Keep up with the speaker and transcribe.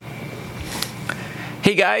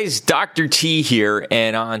Hey guys, Dr. T here,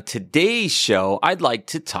 and on today's show, I'd like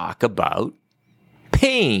to talk about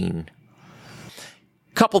pain.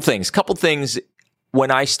 Couple things.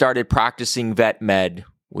 When I started practicing vet med,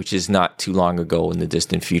 which is not too long ago in the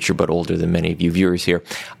distant future, but older than many of you viewers here.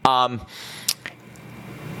 Not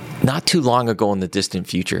too long ago in the distant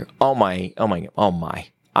future. Oh my.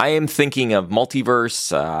 I am thinking of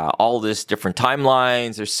multiverse, all this different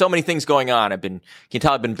timelines. There's so many things going on. You can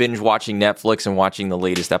tell I've been binge watching Netflix and watching the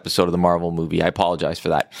latest episode of the Marvel movie. I apologize for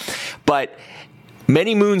that. But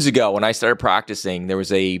many moons ago, when I started practicing, there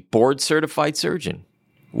was a board certified surgeon,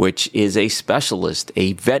 which is a specialist,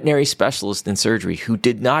 a veterinary specialist in surgery, who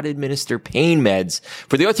did not administer pain meds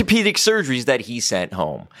for the orthopedic surgeries that he sent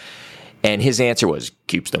home. And his answer was,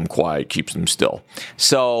 keeps them quiet, keeps them still.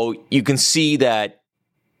 So you can see that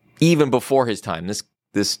even before his time,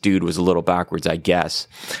 this dude was a little backwards, I guess.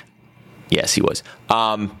 Yes, he was.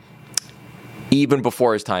 Even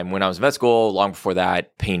before his time, when I was in vet school, long before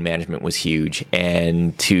that, pain management was huge.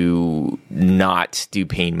 And to not do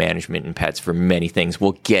pain management in pets for many things,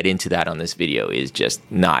 we'll get into that on this video, is just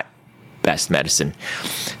not best medicine.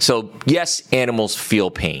 So yes, animals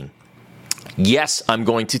feel pain. Yes, I'm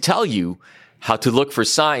going to tell you how to look for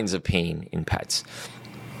signs of pain in pets.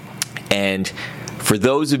 And for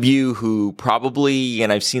those of you who probably,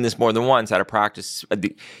 and I've seen this more than once out of practice, I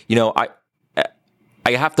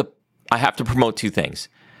have to promote two things: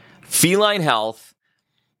 feline health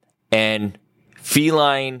and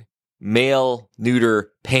feline male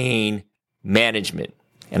neuter pain management.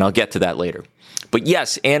 And I'll get to that later. But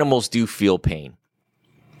yes, animals do feel pain.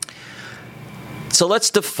 So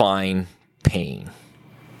let's define pain.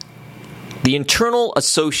 The Internal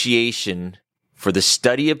Association for the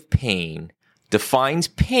Study of Pain defines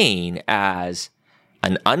pain as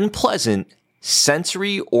an unpleasant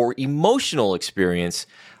sensory or emotional experience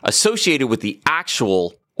associated with the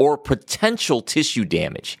actual or potential tissue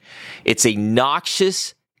damage. It's a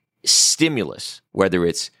noxious stimulus, whether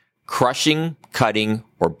it's crushing, cutting,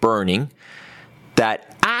 or burning,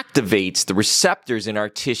 that activates the receptors in our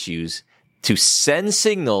tissues to send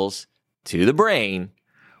signals to the brain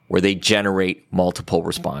where they generate multiple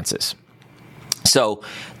responses. So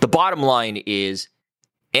the bottom line is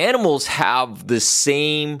animals have the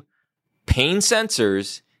same pain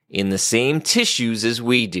sensors in the same tissues as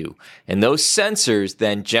we do. And those sensors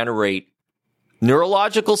then generate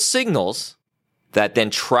neurological signals that then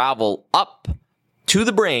travel up to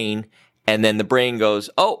the brain. And then the brain goes,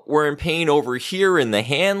 oh, we're in pain over here in the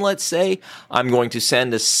hand, let's say. I'm going to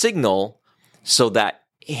send a signal so that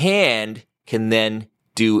hand can then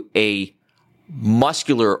do a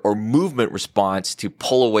muscular or movement response to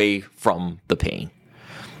pull away from the pain.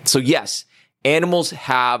 So yes, animals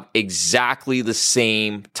have exactly the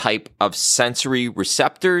same type of sensory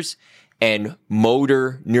receptors and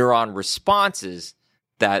motor neuron responses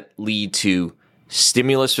that lead to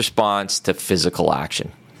stimulus response to physical action.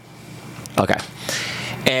 Okay.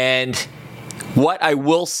 And what I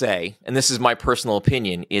will say, and this is my personal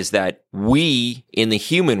opinion, is that we in the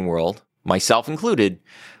human world, myself included,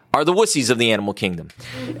 are the wussies of the animal kingdom.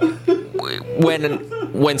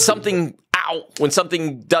 When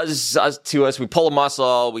something does to us, we pull a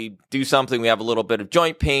muscle, we do something, we have a little bit of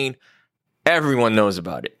joint pain, everyone knows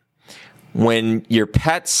about it. When your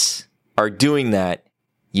pets are doing that,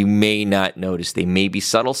 you may not notice. They may be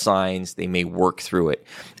subtle signs, they may work through it.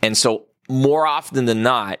 And so more often than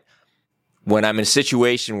not, when I'm in a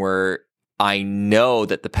situation where I know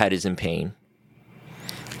that the pet is in pain,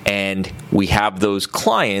 and we have those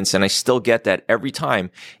clients, and I still get that every time.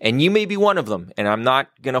 And you may be one of them, and I'm not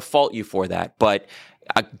going to fault you for that. But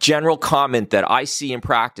a general comment that I see in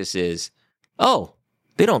practice is, oh,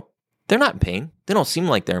 they're not in pain. They don't seem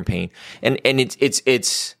like they're in pain. And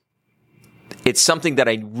it's something that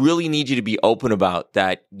I really need you to be open about,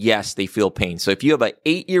 that yes, they feel pain. So if you have an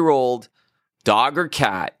 8-year-old dog or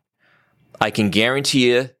cat, I can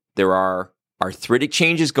guarantee you there are arthritic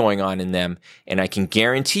changes going on in them, and I can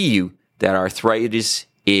guarantee you that arthritis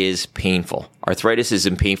is painful. Arthritis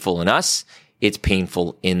isn't painful in us, it's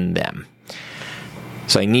painful in them.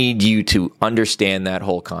 So I need you to understand that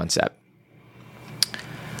whole concept.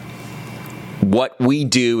 What we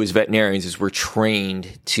do as veterinarians is we're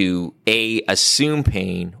trained to assume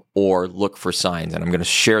pain or look for signs, and I'm going to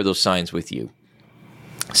share those signs with you.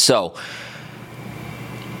 So,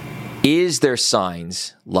 is there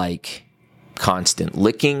signs like constant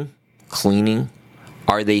licking, cleaning?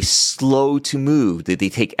 Are they slow to move? Did they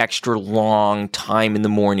take extra long time in the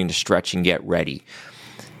morning to stretch and get ready?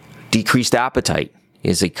 Decreased appetite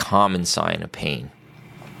is a common sign of pain.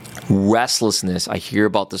 Restlessness, I hear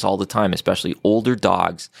about this all the time, especially older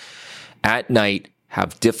dogs at night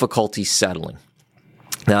have difficulty settling.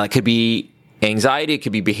 Now, it could be anxiety, it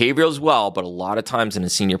could be behavioral as well, but a lot of times in a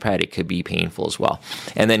senior pet, it could be painful as well.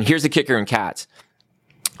 And then here's the kicker in cats.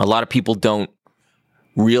 A lot of people don't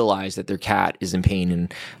realize that their cat is in pain.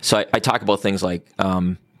 And so I talk about things like,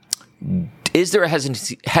 is there a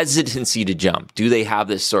hesitancy to jump? Do they have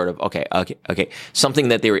this sort of, okay, something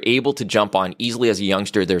that they were able to jump on easily as a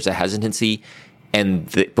youngster, there's a hesitancy, and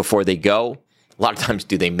before they go, a lot of times,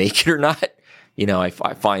 do they make it or not? I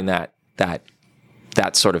find that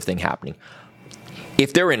sort of thing happening.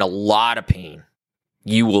 If they're in a lot of pain,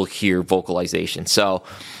 you will hear vocalization. So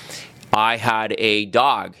I had a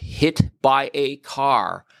dog hit by a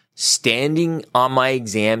car standing on my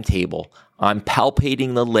exam table. I'm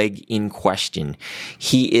palpating the leg in question.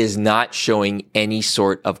 He is not showing any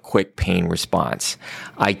sort of quick pain response.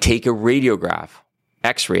 I take a radiograph,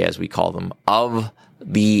 X-ray as we call them, of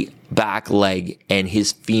the back leg, and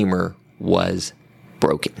his femur was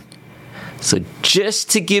broken. So just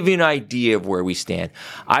to give you an idea of where we stand,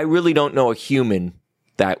 I really don't know a human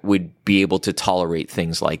that would be able to tolerate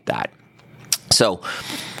things like that. So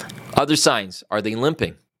other signs, are they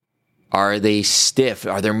limping? Are they stiff?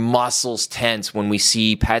 Are their muscles tense? When we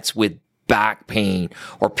see pets with back pain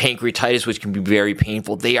or pancreatitis, which can be very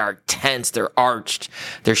painful, they are tense, they're arched,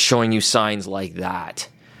 they're showing you signs like that.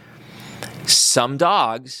 Some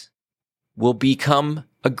dogs will become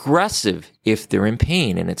aggressive if they're in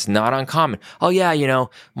pain, and it's not uncommon. Oh yeah,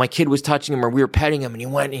 my kid was touching him or we were petting him and he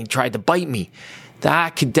went and he tried to bite me.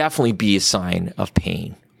 That could definitely be a sign of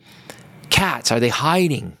pain. Cats, are they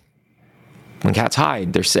hiding? When cats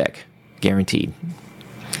hide, they're sick. Guaranteed.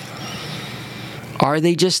 Are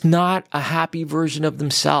they just not a happy version of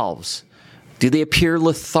themselves? Do they appear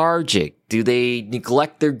lethargic? Do they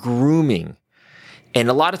neglect their grooming? And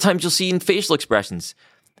a lot of times you'll see in facial expressions,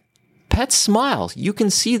 pets smile. You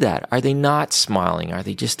can see that. Are they not smiling? Are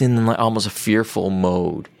they just in almost a fearful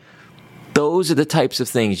mode? Those are the types of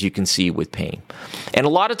things you can see with pain. And a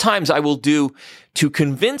lot of times I will do, to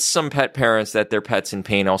convince some pet parents that their pet's in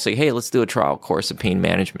pain, I'll say, hey, let's do a trial course of pain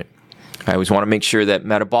management. I always want to make sure that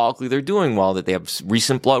metabolically they're doing well, that they have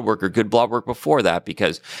recent blood work or good blood work before that,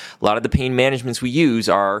 because a lot of the pain managements we use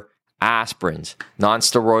are aspirins,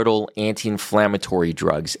 non-steroidal anti-inflammatory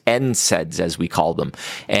drugs, NSAIDs as we call them,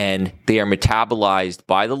 and they are metabolized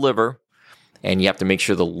by the liver, and you have to make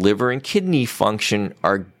sure the liver and kidney function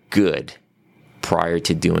are good prior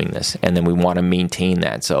to doing this, and then we want to maintain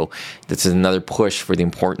that. So this is another push for the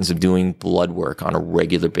importance of doing blood work on a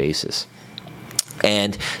regular basis.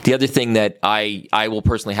 And the other thing that I will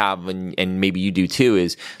personally have, and maybe you do too,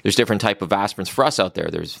 is there's different type of aspirins for us out there.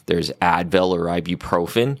 There's Advil or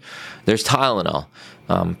ibuprofen. There's Tylenol.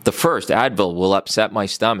 The first, Advil, will upset my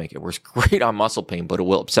stomach. It works great on muscle pain, but it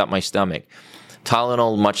will upset my stomach.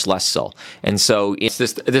 Tylenol, much less so. And so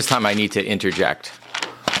this time I need to interject.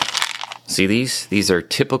 See these? These are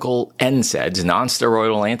typical NSAIDs,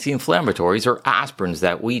 non-steroidal anti-inflammatories, or aspirins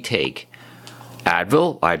that we take.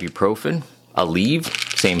 Advil, ibuprofen, Aleve,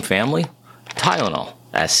 same family, Tylenol,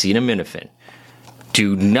 acetaminophen.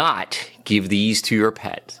 Do not give these to your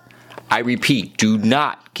pets. I repeat, do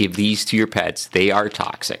not give these to your pets. They are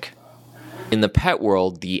toxic. In the pet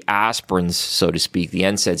world, the aspirins, so to speak, the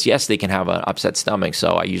NSAIDs, yes, they can have an upset stomach. So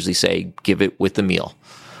I usually say give it with the meal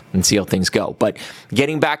and see how things go. But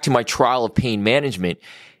getting back to my trial of pain management,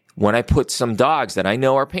 when I put some dogs that I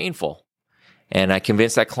know are painful, and I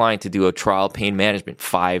convinced that client to do a trial of pain management,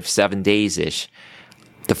 5-7 days-ish,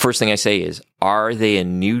 the first thing I say is, are they a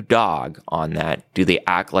new dog on that? Do they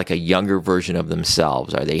act like a younger version of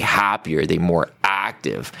themselves? Are they happier? Are they more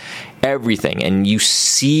active? Everything. And you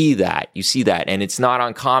see that. And it's not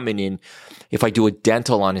uncommon if I do a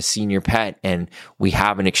dental on a senior pet and we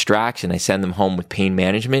have an extraction, I send them home with pain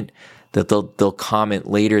management, that they'll comment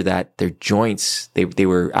later that their joints, they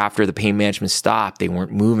were, after the pain management stopped, they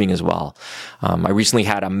weren't moving as well. I recently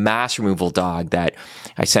had a mass removal dog that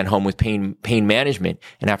I sent home with pain management,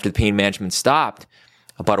 and after the pain management stopped,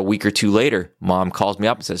 about a week or two later, mom calls me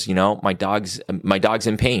up and says, my dog's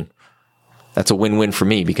in pain. That's a win-win for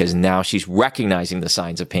me, because now she's recognizing the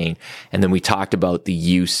signs of pain. And then we talked about the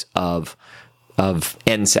use of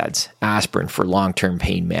NSAIDs, aspirin, for long-term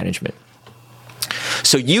pain management.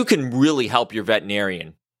 So you can really help your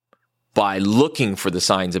veterinarian by looking for the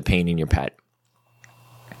signs of pain in your pet.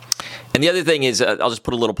 And the other thing is, I'll just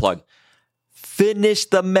put a little plug. Finish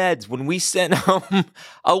the meds. When we send home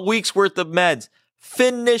a week's worth of meds,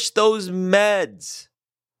 finish those meds.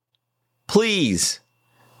 Please.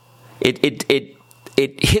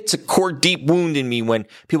 It hits a core deep wound in me when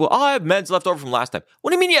people, I have meds left over from last time.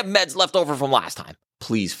 What do you mean you have meds left over from last time?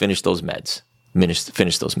 Please finish those meds.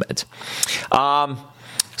 finish those meds.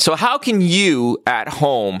 So how can you at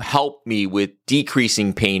home help me with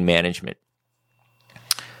decreasing pain management?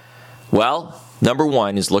 Well, number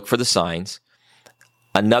one is look for the signs.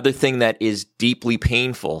 Another thing that is deeply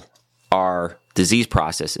painful are disease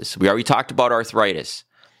processes. We already talked about arthritis,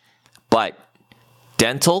 but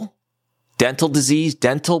dental disease,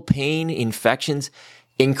 dental pain, infections,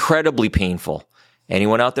 incredibly painful.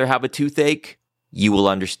 Anyone out there have a toothache? You will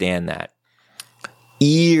understand that.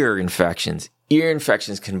 Ear infections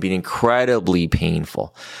can be incredibly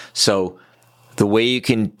painful. So the way you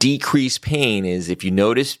can decrease pain is if you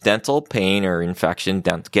notice dental pain or infection,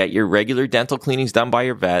 get your regular dental cleanings done by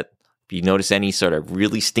your vet. If you notice any sort of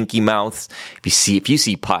really stinky mouths, if you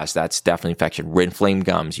see pus, that's definitely infection. Inflamed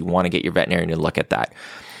gums, you want to get your veterinarian to look at that.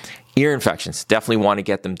 Ear infections, definitely want to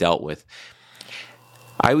get them dealt with.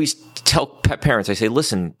 I always tell pet parents, I say,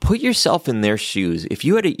 listen, put yourself in their shoes. If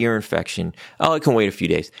you had an ear infection, it can wait a few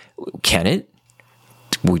days. Can it?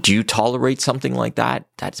 Would you tolerate something like that?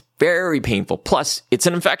 That's very painful. Plus, it's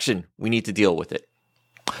an infection. We need to deal with it.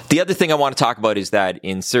 The other thing I want to talk about is that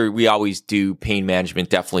we always do pain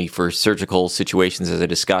management, definitely for surgical situations, as I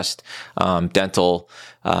discussed, dental,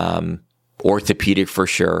 orthopedic for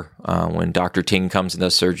sure. When Dr. Ting comes and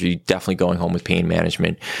does surgery, definitely going home with pain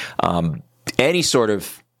management. Any sort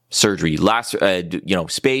of surgery,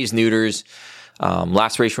 spays, neuters,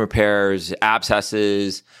 laceration repairs,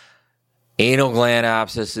 abscesses, anal gland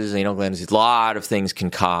abscesses, a lot of things can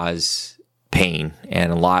cause pain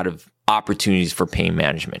and a lot of opportunities for pain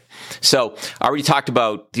management. So I already talked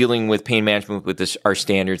about dealing with pain management with our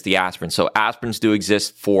standards, the aspirin. So aspirins do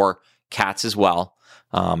exist for cats as well.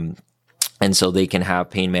 And so they can have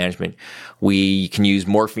pain management. We can use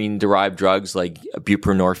morphine-derived drugs like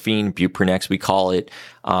buprenorphine, Buprenex we call it.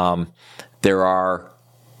 There are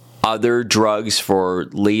other drugs for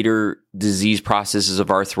later disease processes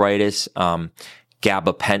of arthritis,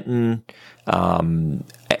 gabapentin,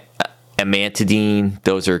 amantadine.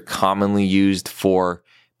 Those are commonly used for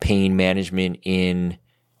pain management in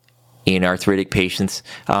arthritic patients.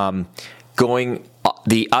 Going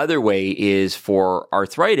the other way is for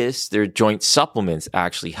arthritis, their joint supplements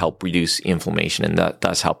actually help reduce inflammation and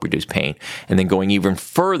thus help reduce pain. And then going even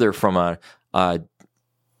further from a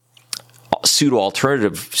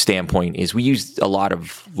pseudo-alternative standpoint is we use a lot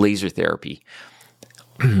of laser therapy.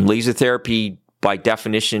 Laser therapy, by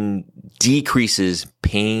definition, decreases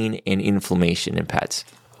pain and inflammation in pets.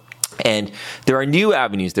 And there are new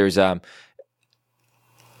avenues. There's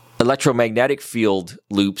electromagnetic field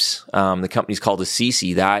loops. The company's called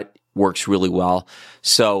Assisi. That works really well.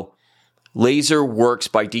 So laser works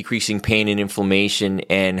by decreasing pain and inflammation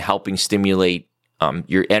and helping stimulate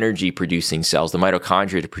your energy-producing cells, the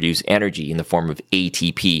mitochondria, to produce energy in the form of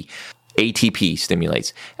ATP. ATP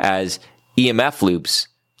stimulates. As EMF loops,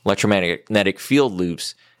 electromagnetic field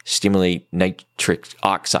loops, stimulate nitric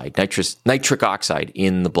oxide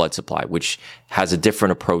in the blood supply, which has a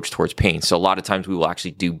different approach towards pain. So a lot of times we will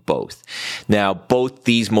actually do both. Now, both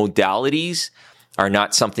these modalities are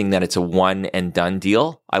not something that it's a one and done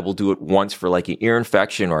deal. I will do it once for like an ear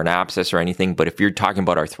infection or an abscess or anything. But if you're talking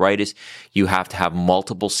about arthritis, you have to have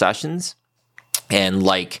multiple sessions. And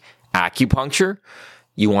like acupuncture,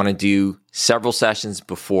 you want to do several sessions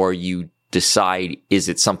before you decide, is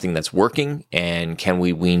it something that's working and can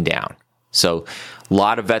we wean down? So a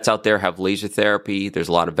lot of vets out there have laser therapy. There's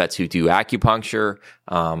a lot of vets who do acupuncture.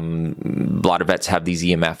 A lot of vets have these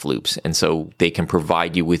EMF loops. And so they can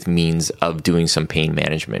provide you with means of doing some pain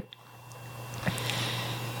management.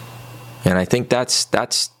 And I think that's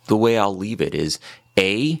the way I'll leave it is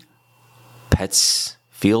A, pets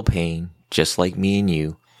feel pain just like me and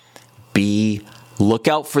you. B, look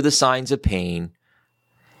out for the signs of pain.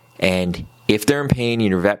 And if they're in pain and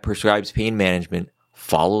your vet prescribes pain management,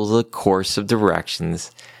 follow the course of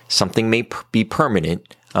directions. Something may be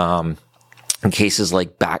permanent. In cases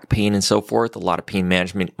like back pain and so forth, a lot of pain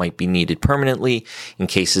management might be needed permanently. In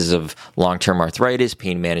cases of long-term arthritis,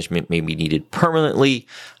 pain management may be needed permanently.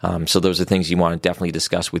 So those are things you want to definitely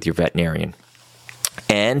discuss with your veterinarian.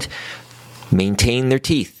 And maintain their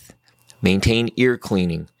teeth. Maintain ear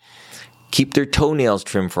cleaning. Keep their toenails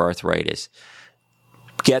trimmed for arthritis.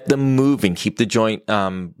 Get them moving. Keep the joint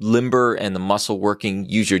limber and the muscle working.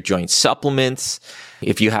 Use your joint supplements.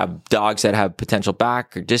 If you have dogs that have potential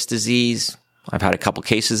back or disc disease, I've had a couple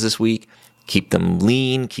cases this week. Keep them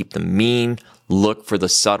lean. Keep them mean. Look for the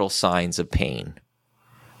subtle signs of pain.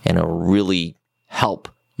 And it'll really help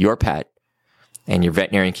your pet. And your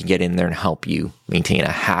veterinarian can get in there and help you maintain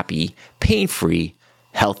a happy, pain-free,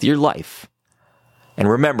 healthier life. And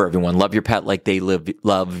remember, everyone, love your pet like they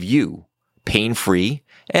love you. Pain-free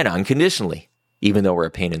and unconditionally. even though we're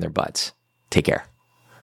a pain in their butts. Take care.